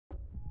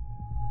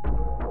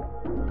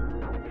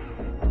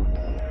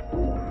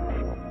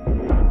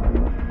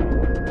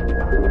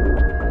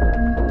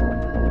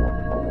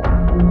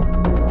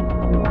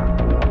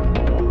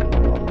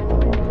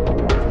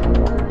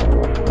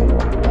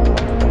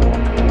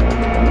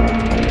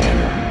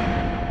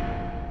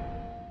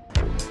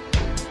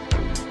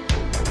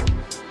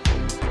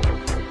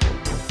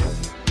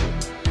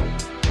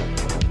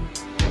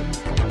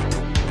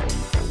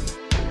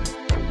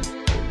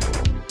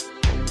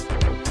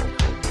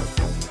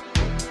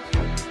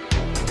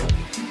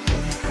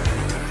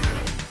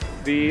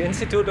The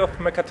Institute of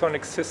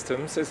Mechatronic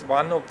Systems is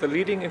one of the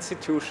leading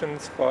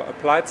institutions for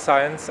applied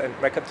science and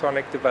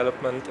mechatronic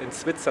development in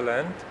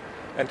Switzerland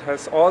and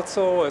has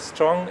also a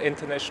strong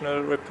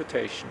international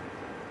reputation.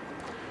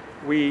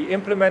 We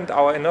implement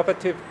our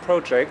innovative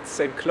projects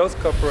in close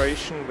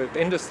cooperation with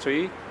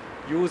industry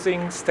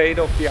using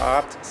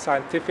state-of-the-art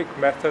scientific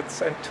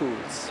methods and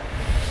tools.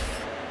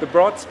 The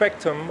broad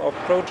spectrum of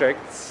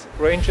projects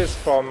ranges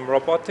from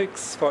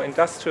robotics for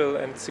industrial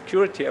and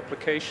security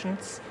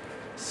applications,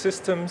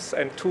 systems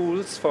and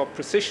tools for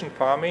precision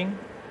farming,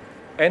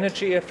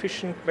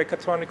 energy-efficient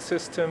mechatronic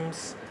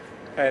systems,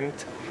 and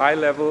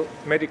high-level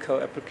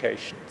medical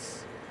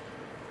applications.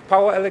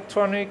 Power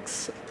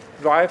electronics,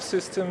 drive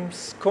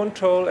systems,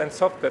 control and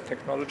software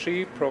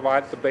technology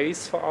provide the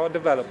base for our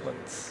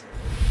developments.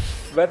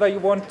 Whether you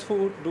want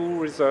to do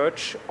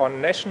research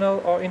on national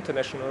or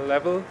international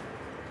level,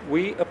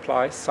 we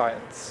apply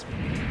science.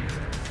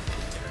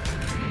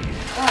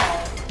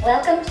 Hi,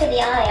 welcome to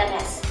the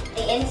IMS,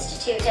 the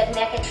Institute of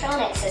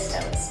Mechatronic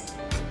Systems.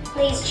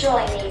 Please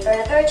join me for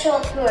a virtual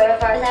tour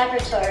of our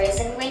laboratories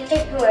in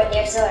Winterthur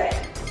near Zurich.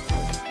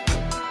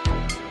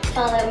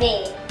 Follow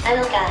me, I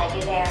will guide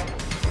you there.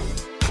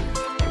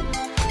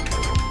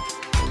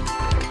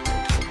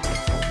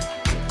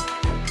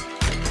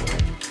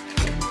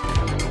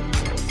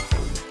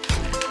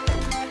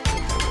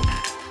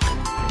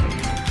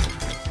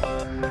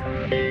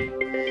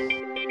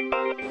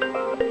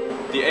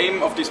 The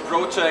aim of this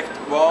project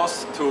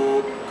was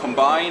to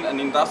combine an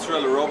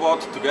industrial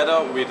robot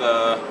together with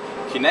a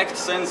Kinect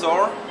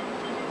sensor,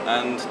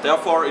 and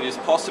therefore it is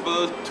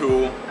possible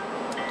to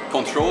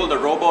control the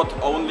robot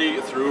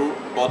only through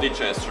body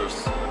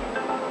gestures.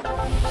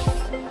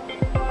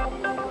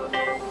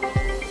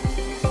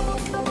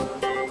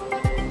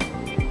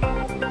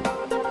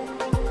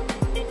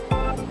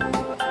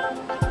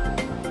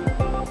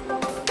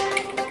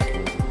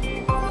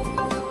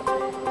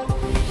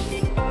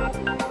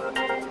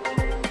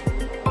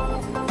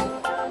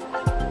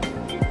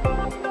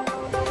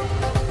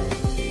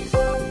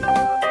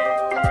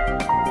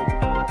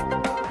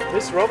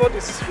 This robot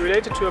is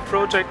related to a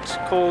project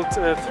called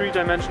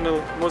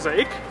three-dimensional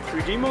mosaic,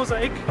 3D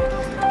mosaic.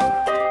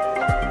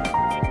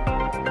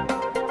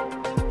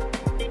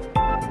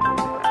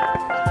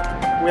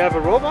 We have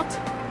a robot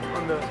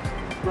on the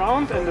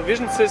ground and the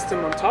vision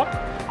system on top.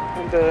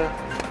 And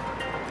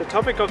the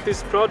topic of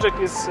this project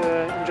is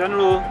in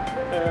general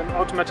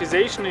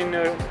automatization in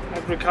an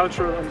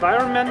agricultural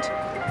environment.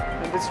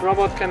 And this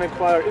robot can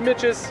acquire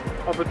images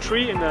of a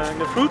tree in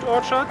a fruit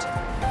orchard.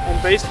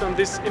 And based on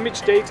this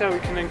image data, we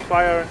can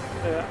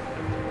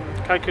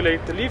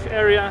calculate the leaf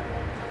area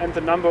and the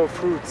number of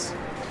fruits.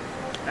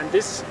 And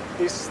this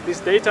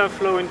data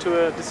flow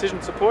into a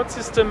decision support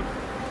system,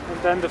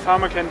 and then the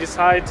farmer can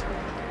decide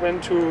when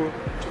to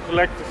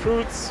collect the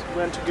fruits,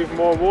 when to give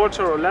more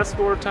water or less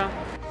water.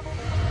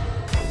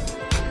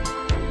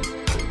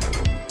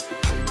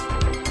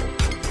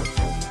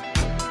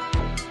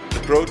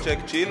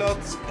 Project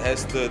GLOTS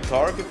has the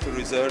target to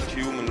research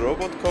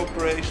human-robot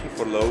cooperation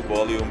for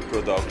low-volume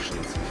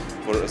productions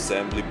for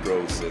assembly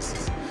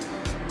processes.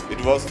 It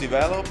was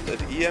developed at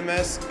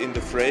IMS in the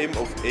frame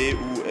of EU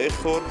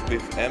ECHORD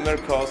with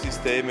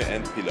MRK-Systeme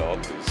and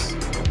Pilatus.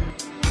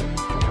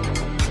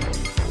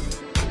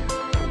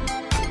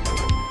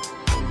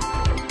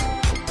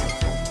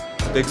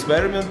 The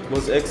experiment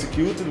was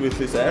executed with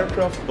this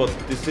aircraft, but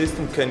the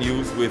system can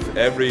use with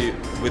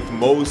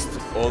most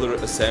other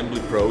assembly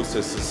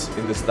processes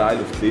in the style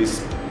of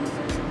this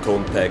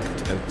contact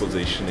and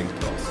positioning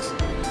tasks.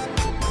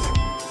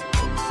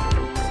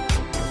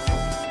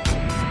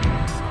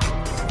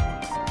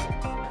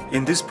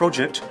 In this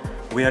project,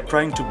 we are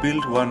trying to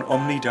build one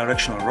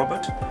omnidirectional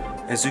robot.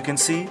 As you can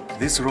see,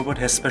 this robot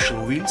has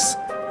special wheels.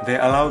 They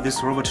allow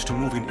this robot to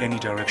move in any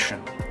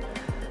direction.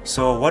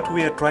 So what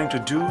we are trying to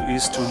do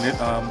is to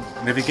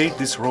navigate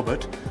this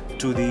robot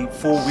to the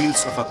four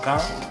wheels of a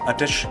car,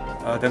 attach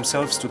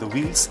themselves to the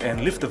wheels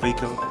and lift the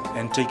vehicle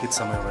and take it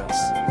somewhere else.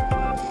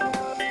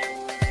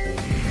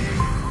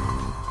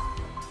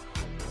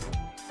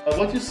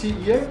 What you see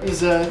here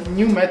is a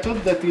new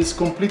method that is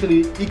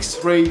completely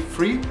X-ray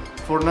free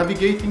for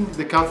navigating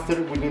the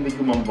catheter within the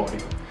human body.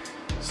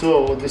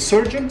 So the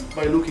surgeon,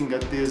 by looking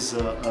at this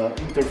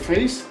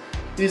interface,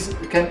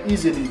 can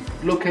easily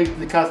locate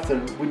the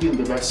catheter within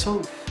the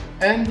vessel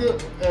and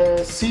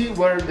see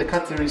where the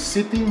catheter is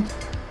sitting.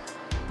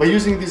 By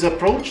using this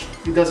approach,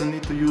 it doesn't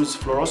need to use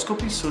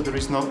fluoroscopy, so there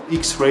is no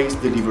X-rays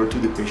delivered to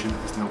the patient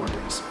as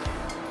nowadays.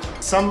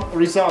 Some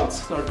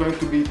results are going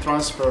to be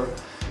transferred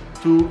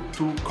to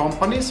two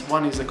companies.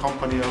 One is a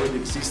company already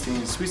existing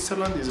in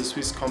Switzerland, is a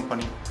Swiss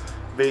company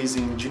based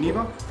in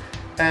Geneva.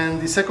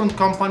 And the second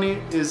company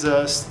is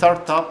a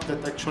startup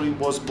that actually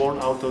was born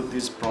out of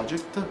this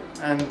project,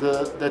 and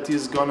that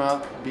is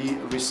gonna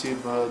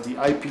receive the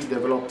IP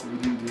developed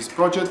within this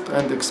project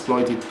and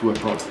exploit it to a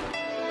product.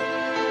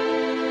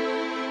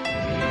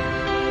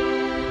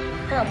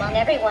 Come on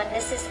everyone,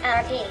 this is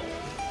our team.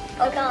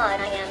 Oh God,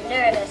 I am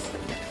nervous.